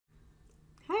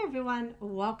everyone,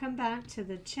 welcome back to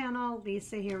the channel.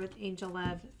 Lisa here with Angel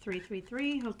Love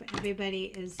 333. Hope everybody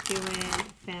is doing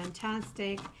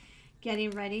fantastic.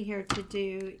 Getting ready here to do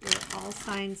your all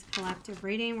signs collective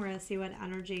reading. We're going to see what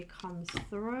energy comes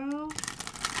through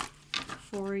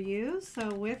for you.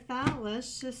 So with that,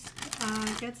 let's just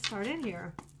get started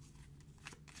here.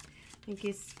 Thank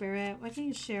you, Spirit. What can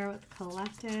you share with the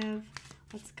collective?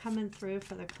 What's coming through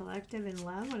for the collective in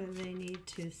love? What do they need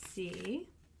to see?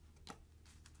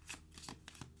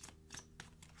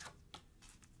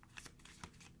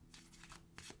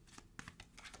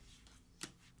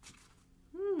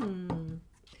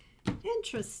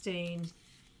 Interesting.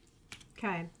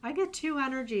 Okay, I get two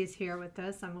energies here with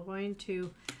this. I'm going to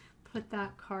put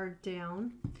that card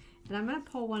down, and I'm going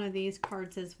to pull one of these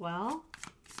cards as well.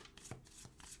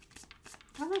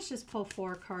 Or let's just pull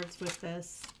 4 cards with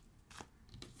this.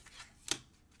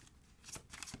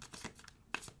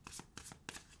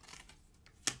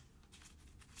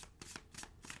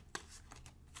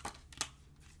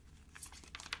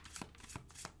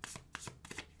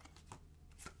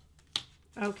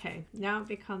 Okay, now it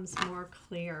becomes more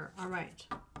clear. All right.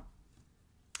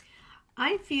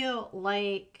 I feel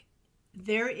like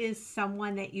there is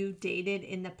someone that you dated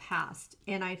in the past,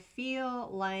 and I feel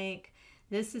like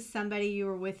this is somebody you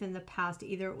were with in the past.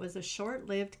 Either it was a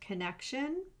short-lived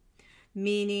connection,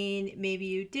 meaning maybe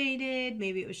you dated,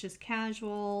 maybe it was just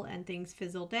casual and things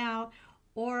fizzled out,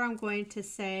 or I'm going to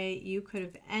say you could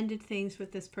have ended things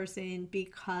with this person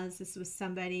because this was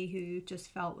somebody who you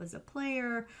just felt was a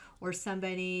player, or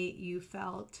somebody you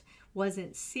felt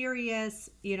wasn't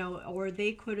serious, you know, or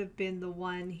they could have been the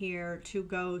one here to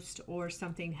ghost or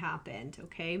something happened,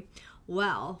 okay?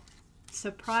 Well,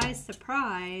 surprise,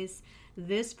 surprise,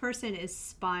 this person is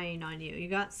spying on you. You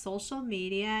got social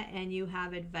media and you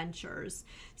have adventures.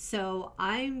 So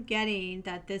I'm getting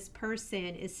that this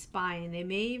person is spying. They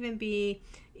may even be,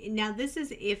 now this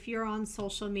is if you're on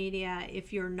social media.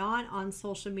 If you're not on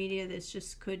social media, this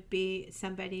just could be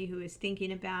somebody who is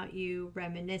thinking about you,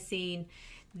 reminiscing.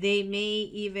 They may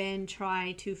even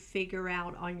try to figure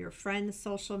out on your friend's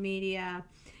social media,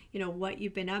 you know, what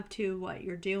you've been up to, what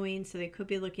you're doing. So they could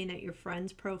be looking at your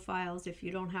friends' profiles if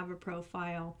you don't have a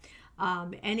profile.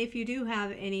 And if you do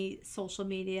have any social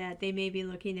media, they may be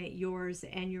looking at yours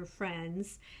and your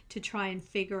friends to try and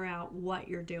figure out what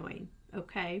you're doing.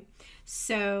 Okay.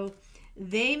 So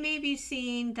they may be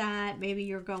seeing that maybe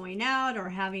you're going out or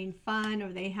having fun,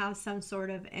 or they have some sort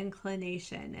of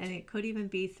inclination. And it could even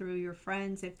be through your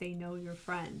friends if they know your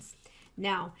friends.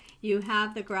 Now, you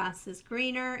have the grass is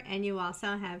greener, and you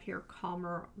also have your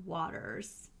calmer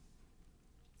waters.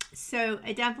 So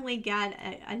I definitely get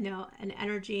an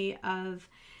energy of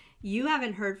you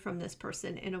haven't heard from this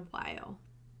person in a while.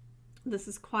 This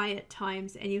is quiet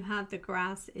times, and you have the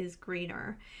grass is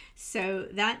greener. So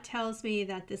that tells me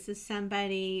that this is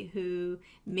somebody who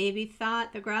maybe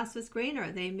thought the grass was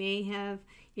greener. They may have,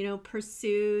 you know,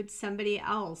 pursued somebody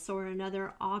else or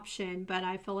another option, but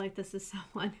I feel like this is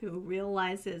someone who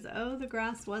realizes, oh, the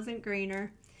grass wasn't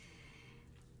greener.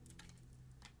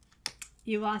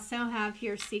 You also have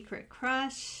your secret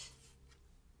crush.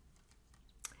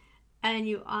 And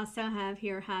you also have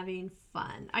here having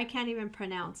fun. I can't even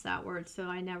pronounce that word, so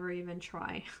I never even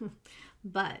try.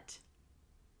 But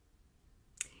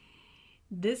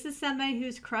this is somebody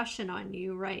who's crushing on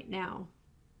you right now.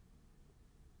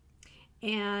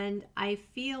 And I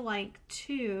feel like,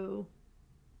 too,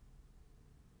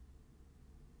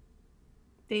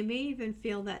 they may even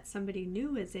feel that somebody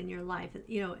new is in your life.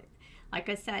 You know, like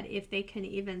I said, if they can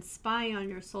even spy on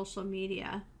your social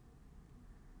media,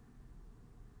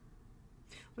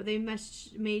 or they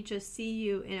may just see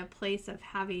you in a place of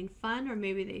having fun, or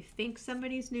maybe they think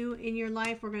somebody's new in your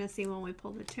life. We're going to see when we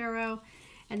pull the tarot.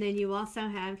 And then you also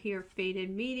have here fated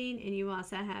meeting, and you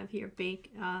also have here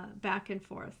back and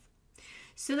forth.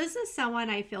 So this is someone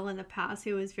I feel in the past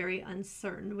who was very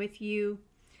uncertain with you.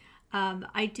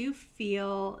 I do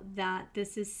feel that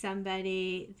this is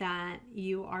somebody that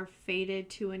you are fated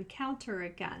to encounter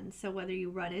again. So whether you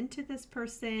run into this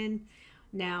person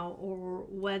now, or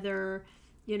whether,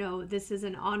 you know, this is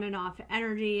an on and off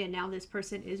energy, and now this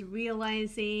person is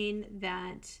realizing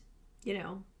that, you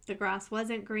know, the grass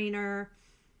wasn't greener.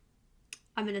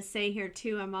 I'm going to say here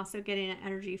too, I'm also getting an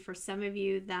energy for some of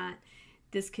you that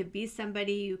this could be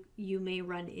somebody you may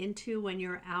run into when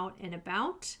you're out and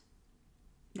about.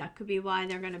 That could be why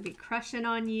they're going to be crushing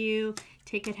on you.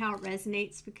 Take it how it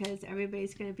resonates, because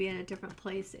everybody's going to be in a different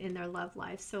place in their love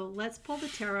life. So let's pull the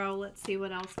tarot. Let's see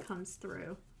what else comes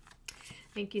through.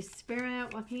 Thank you,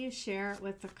 Spirit. What can you share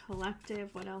with the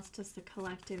collective? What else does the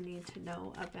collective need to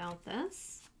know about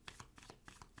this?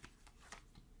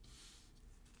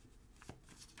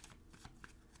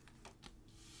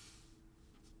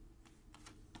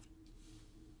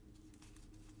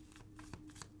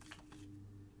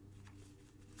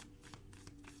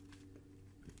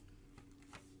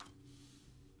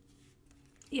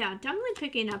 Yeah, definitely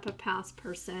picking up a past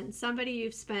person, somebody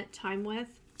you've spent time with.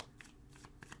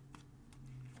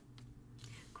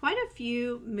 Quite a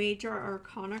few major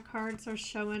arcana cards are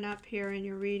showing up here in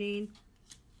your reading.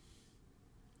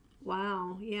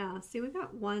 Wow, yeah. See, we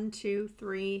got 1, 2,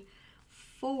 3,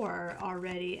 4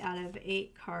 already out of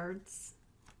 8 cards.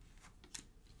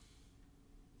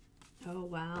 Oh,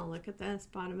 wow. Look at this.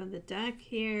 Bottom of the deck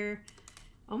here.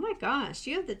 Oh, my gosh.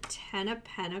 You have the 10 of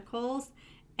Pentacles,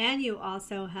 and you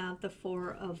also have the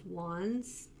 4 of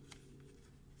Wands.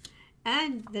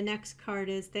 And the next card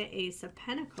is the Ace of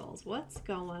Pentacles. What's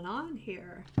going on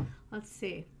here? Let's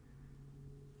see.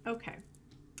 Okay.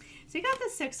 So you got the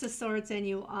Six of Swords, and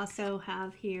you also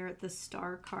have here the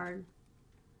Star card.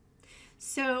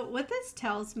 So what this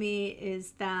tells me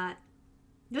is that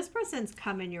this person's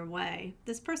coming your way.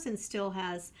 This person still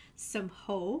has some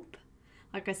hope.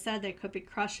 Like I said, they could be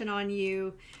crushing on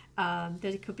you.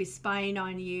 They could be spying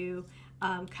on you,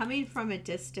 coming from a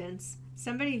distance.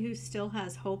 Somebody who still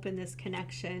has hope in this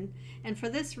connection. And for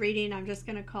this reading, I'm just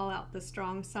going to call out the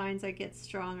strong signs. I get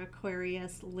strong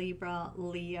Aquarius, Libra,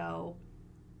 Leo.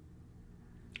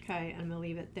 Okay, I'm going to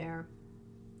leave it there.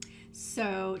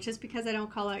 So just because I don't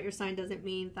call out your sign doesn't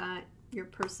mean that your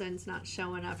person's not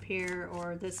showing up here,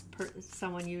 or this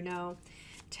someone you know.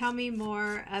 Tell me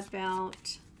more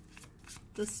about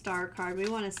the Star card. We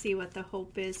want to see what the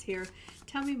hope is here.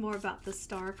 Tell me more about the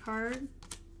Star card.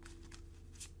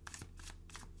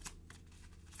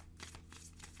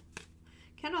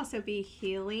 Can also be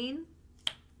healing.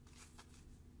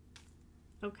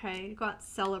 Okay, you got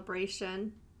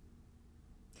celebration.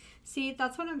 See,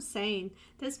 that's what I'm saying.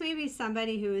 This may be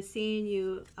somebody who is seeing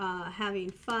you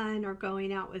having fun or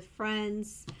going out with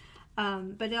friends.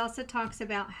 But it also talks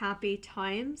about happy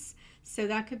times. So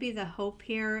that could be the hope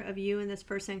here of you and this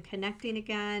person connecting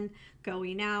again,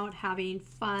 going out, having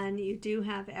fun. You do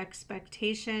have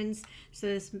expectations. So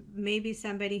this may be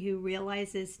somebody who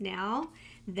realizes now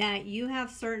that you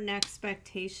have certain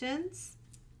expectations,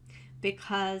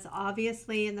 because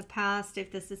obviously in the past,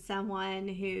 if this is someone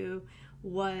who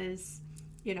was,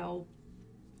 you know,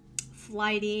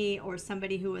 flighty or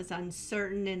somebody who was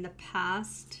uncertain in the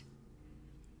past,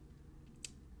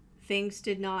 things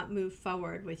did not move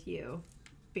forward with you,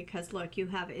 because look, you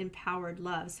have empowered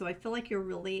love. So I feel like you're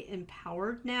really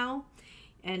empowered now.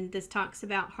 And this talks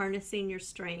about harnessing your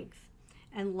strength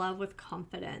and love with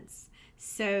confidence.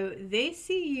 So they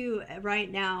see you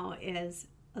right now as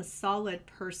a solid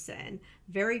person,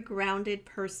 very grounded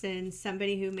person,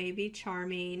 somebody who may be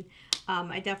charming.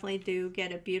 I definitely do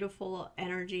get a beautiful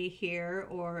energy here,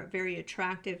 or very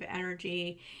attractive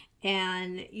energy.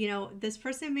 And, you know, this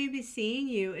person may be seeing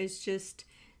you as just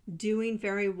doing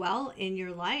very well in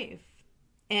your life.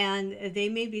 And they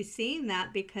may be seeing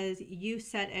that because you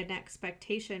set an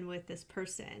expectation with this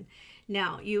person.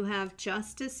 Now, you have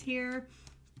Justice here.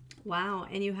 Wow.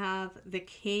 And you have the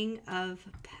King of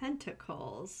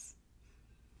Pentacles.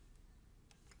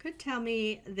 Could tell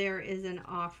me there is an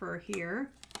offer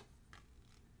here.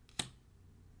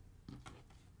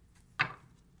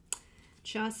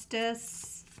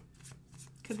 Justice.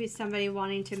 Could be somebody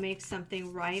wanting to make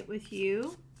something right with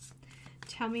you.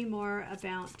 Tell me more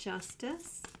about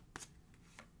Justice.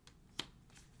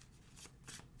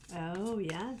 Oh,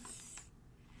 yes.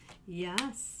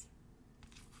 Yes.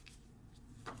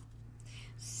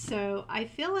 So I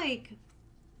feel like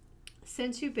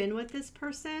since you've been with this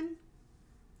person,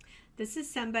 this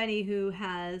is somebody who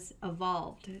has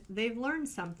evolved. They've learned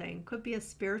something. Could be a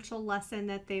spiritual lesson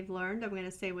that they've learned. I'm going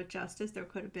to say with Justice, there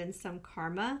could have been some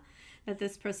karma that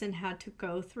this person had to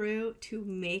go through to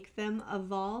make them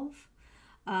evolve.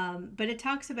 But it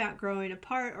talks about growing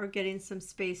apart or getting some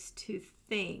space to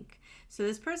think. So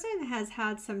this person has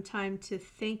had some time to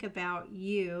think about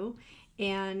you.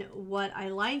 And what I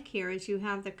like here is you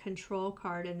have the Control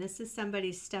card, and this is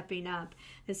somebody stepping up.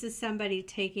 This is somebody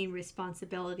taking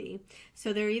responsibility.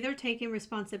 So they're either taking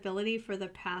responsibility for the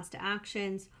past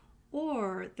actions,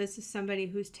 or this is somebody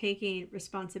who's taking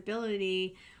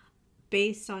responsibility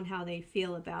based on how they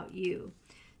feel about you.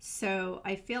 So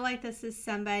I feel like this is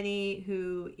somebody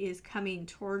who is coming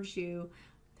towards you,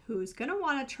 who's going to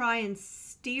want to try and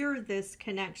steer this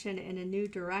connection in a new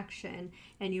direction.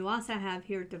 And you also have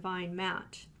here Divine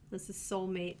Match. This is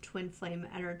soulmate, twin flame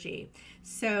energy.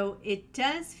 So it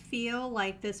does feel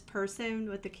like this person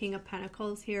with the King of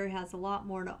Pentacles here has a lot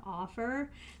more to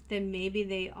offer than maybe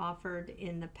they offered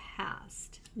in the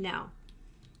past. Now,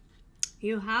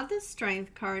 you have the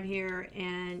Strength card here,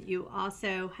 and you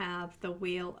also have the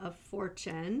Wheel of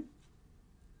Fortune.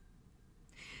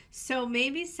 So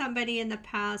maybe somebody in the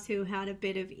past who had a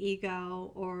bit of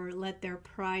ego or let their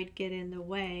pride get in the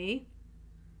way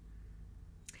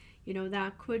You know,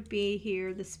 that could be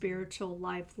here the spiritual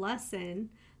life lesson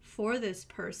for this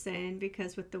person,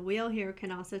 because with the wheel here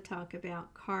can also talk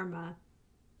about karma.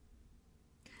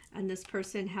 And this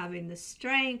person having the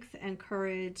strength and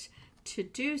courage to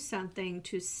do something,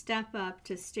 to step up,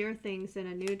 to steer things in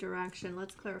a new direction.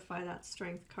 Let's clarify that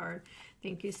strength card.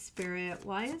 Thank you, Spirit.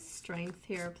 Why is strength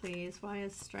here, please? Why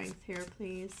is strength here,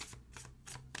 please?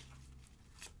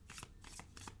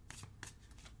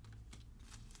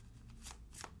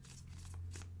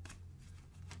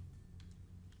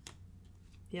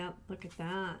 Yep, look at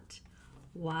that.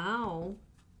 Wow.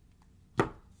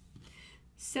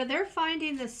 So they're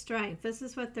finding the strength. This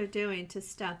is what they're doing to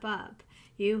step up.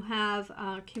 You have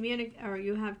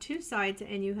you have two sides,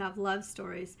 and you have love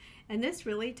stories. And this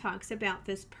really talks about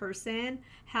this person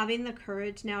having the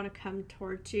courage now to come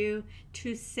towards you,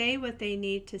 to say what they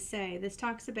need to say. This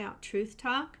talks about truth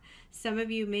talk. Some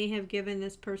of you may have given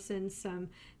this person some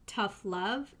tough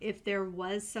love if there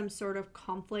was some sort of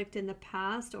conflict in the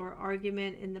past or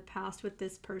argument in the past with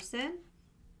this person.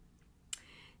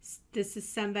 This is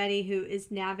somebody who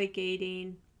is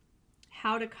navigating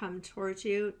how to come towards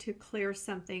you to clear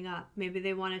something up. Maybe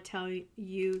they want to tell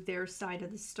you their side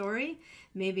of the story.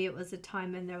 Maybe it was a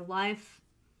time in their life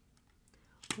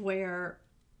where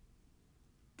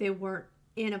they weren't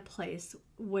in a place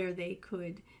where they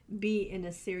could be in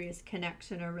a serious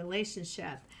connection or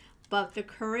relationship. But the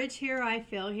courage here, I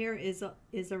feel here,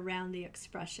 is around the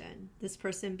expression. This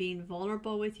person being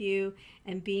vulnerable with you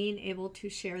and being able to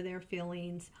share their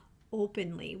feelings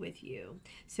openly with you.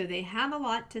 So they have a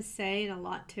lot to say and a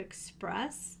lot to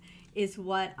express is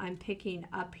what I'm picking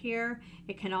up here.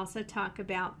 It can also talk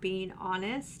about being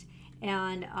honest.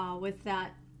 And with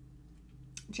that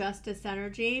justice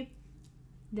energy,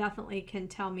 definitely can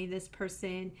tell me this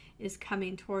person is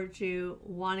coming towards you,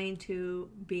 wanting to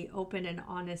be open and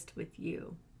honest with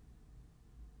you.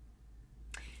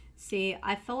 See,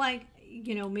 I feel like,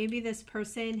 you know, maybe this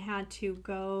person had to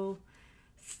go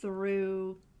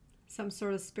through some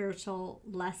sort of spiritual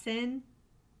lesson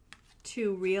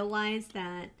to realize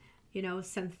that, you know,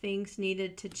 some things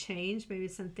needed to change. Maybe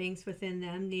some things within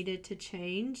them needed to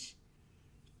change.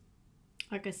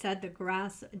 Like I said, the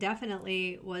grass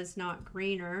definitely was not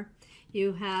greener.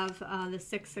 You have the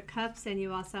Six of Cups, and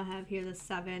you also have here the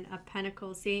Seven of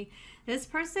Pentacles. See, this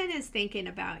person is thinking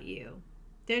about you.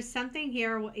 There's something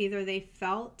here, either they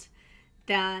felt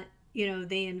that, you know,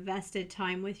 they invested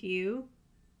time with you,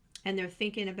 and they're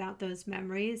thinking about those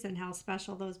memories and how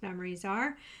special those memories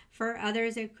are. For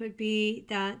others, it could be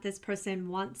that this person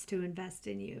wants to invest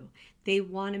in you. They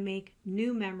want to make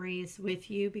new memories with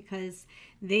you because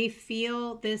they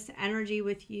feel this energy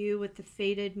with you, with the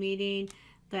fated meeting,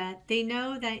 that they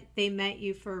know that they met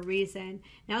you for a reason.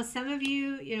 Now, some of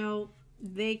you, you know,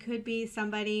 they could be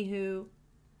somebody who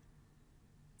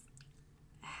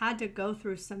had to go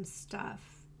through some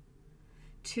stuff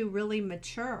to really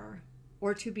mature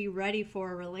or to be ready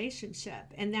for a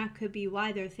relationship. And that could be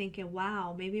why they're thinking,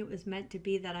 wow, maybe it was meant to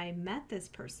be that I met this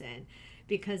person,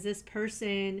 because this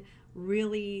person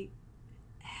really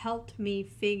helped me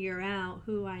figure out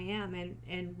who I am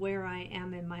and where I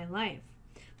am in my life.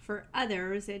 For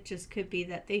others, it just could be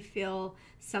that they feel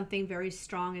something very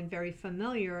strong and very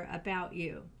familiar about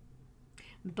you.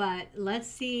 But let's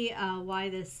see why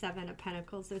this Seven of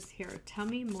Pentacles is here. Tell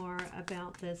me more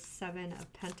about this Seven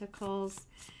of Pentacles.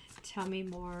 Tell me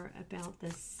more about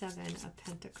this Seven of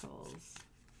Pentacles.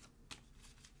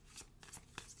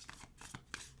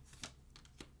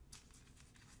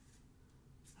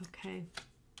 Okay.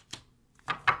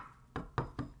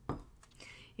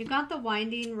 You got the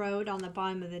winding road on the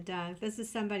bottom of the deck. This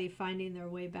is somebody finding their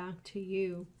way back to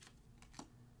you.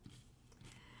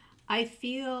 I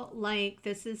feel like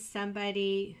this is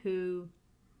somebody who,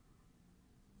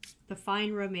 the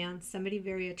fine romance, somebody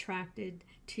very attracted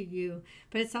to you,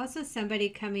 but it's also somebody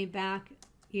coming back.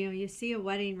 You know, you see a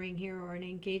wedding ring here or an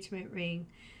engagement ring.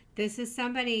 This is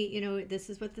somebody, you know, this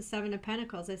is what the Seven of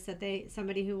Pentacles, I said,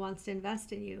 somebody who wants to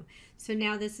invest in you. So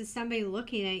now this is somebody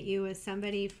looking at you as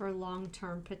somebody for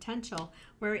long-term potential,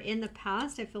 where in the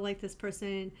past, I feel like this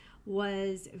person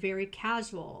was very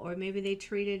casual, or maybe they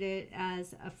treated it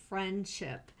as a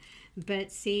friendship.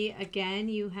 But see, again,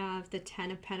 you have the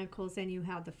Ten of Pentacles and you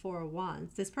have the Four of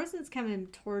Wands. This person's coming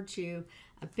towards you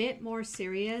a bit more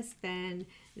serious than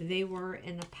they were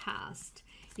in the past.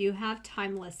 You have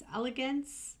timeless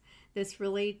elegance. This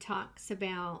really talks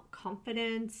about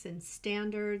confidence and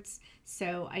standards.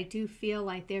 So I do feel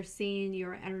like they're seeing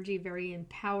your energy very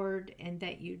empowered and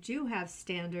that you do have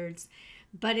standards.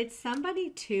 But it's somebody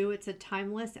too, it's a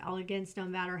timeless elegance no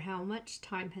matter how much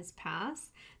time has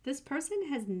passed. This person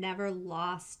has never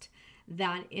lost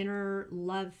that inner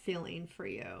love feeling for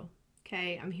you.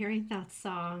 Okay, I'm hearing that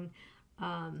song.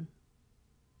 I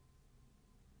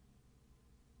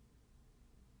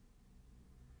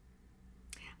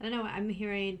don't know, I'm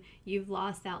hearing you've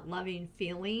lost that loving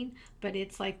feeling, but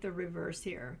it's like the reverse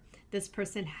here. This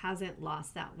person hasn't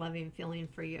lost that loving feeling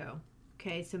for you.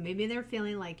 Okay, so maybe they're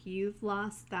feeling like you've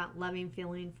lost that loving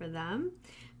feeling for them,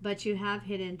 but you have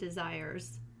hidden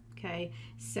desires. Okay,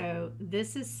 so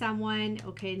this is someone,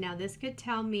 okay, now this could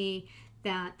tell me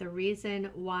that the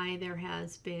reason why there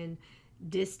has been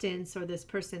distance, or this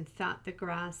person thought the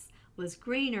grass was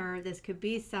greener, this could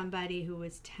be somebody who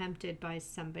was tempted by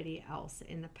somebody else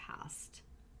in the past,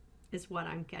 is what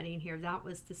I'm getting here. That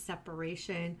was the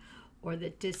separation or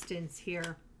the distance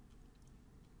here.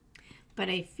 But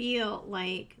I feel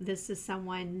like this is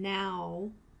someone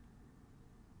now.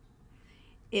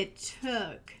 It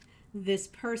took this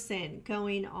person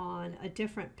going on a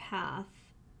different path,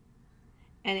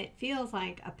 and it feels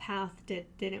like a path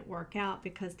that didn't work out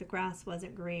because the grass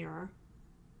wasn't greener.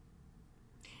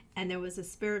 And there was a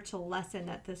spiritual lesson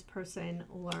that this person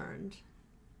learned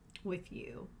with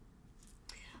you.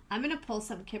 I'm going to pull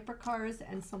some Kipper cards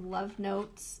and some love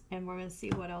notes, and we're going to see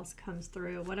what else comes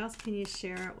through. What else can you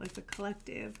share with the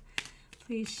collective?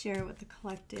 Please share with the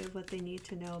collective what they need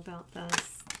to know about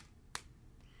this.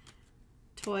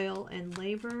 Toil and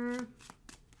labor.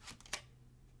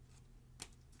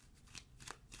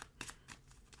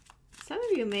 Some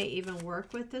of you may even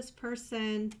work with this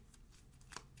person.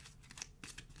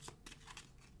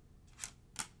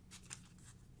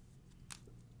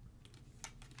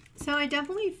 So I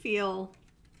definitely feel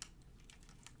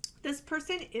this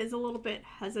person is a little bit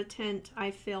hesitant,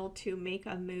 I feel, to make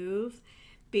a move,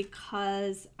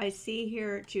 because I see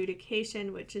here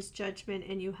adjudication, which is judgment,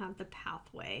 and you have the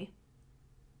pathway.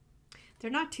 They're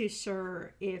not too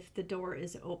sure if the door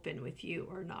is open with you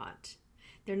or not.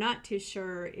 They're not too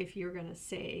sure if you're going to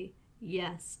say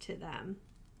yes to them.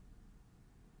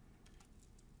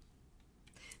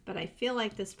 But I feel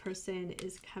like this person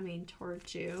is coming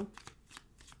towards you.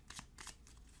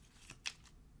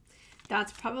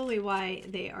 That's probably why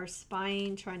they are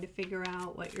spying, trying to figure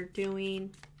out what you're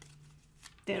doing.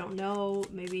 They don't know.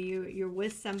 Maybe you're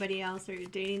with somebody else, or you're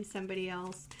dating somebody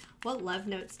else. What love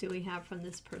notes do we have from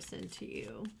this person to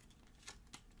you?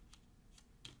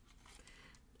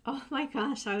 Oh my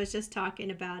gosh, I was just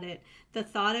talking about it. The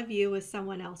thought of you with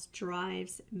someone else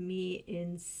drives me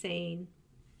insane.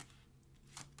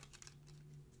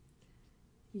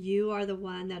 You are the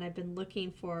one that I've been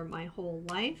looking for my whole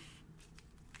life.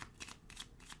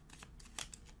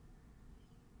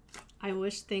 I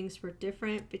wish things were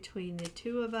different between the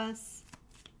two of us.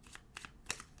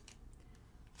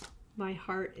 My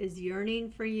heart is yearning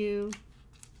for you.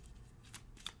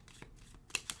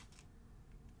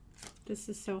 This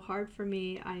is so hard for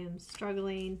me. I am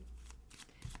struggling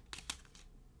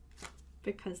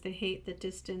because they hate the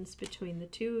distance between the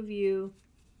two of you.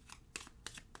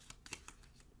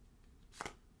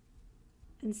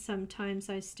 And sometimes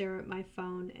I stare at my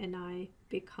phone and I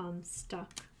become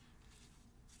stuck.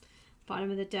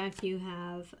 Bottom of the deck, you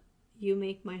have, you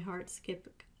make my heart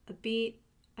skip a beat.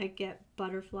 I get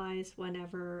butterflies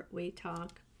whenever we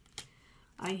talk.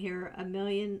 I hear a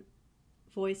million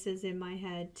voices in my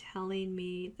head telling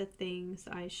me the things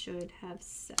I should have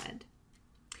said.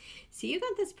 So you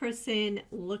got this person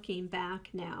looking back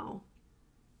now,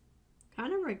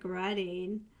 kind of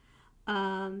regretting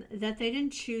that they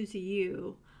didn't choose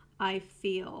you, I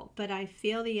feel. But I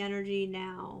feel the energy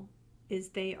now is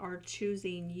they are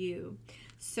choosing you.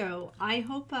 So I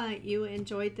hope you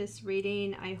enjoyed this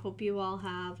reading. I hope you all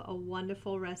have a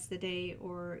wonderful rest of the day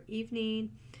or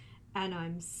evening. And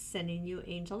I'm sending you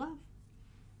angel love.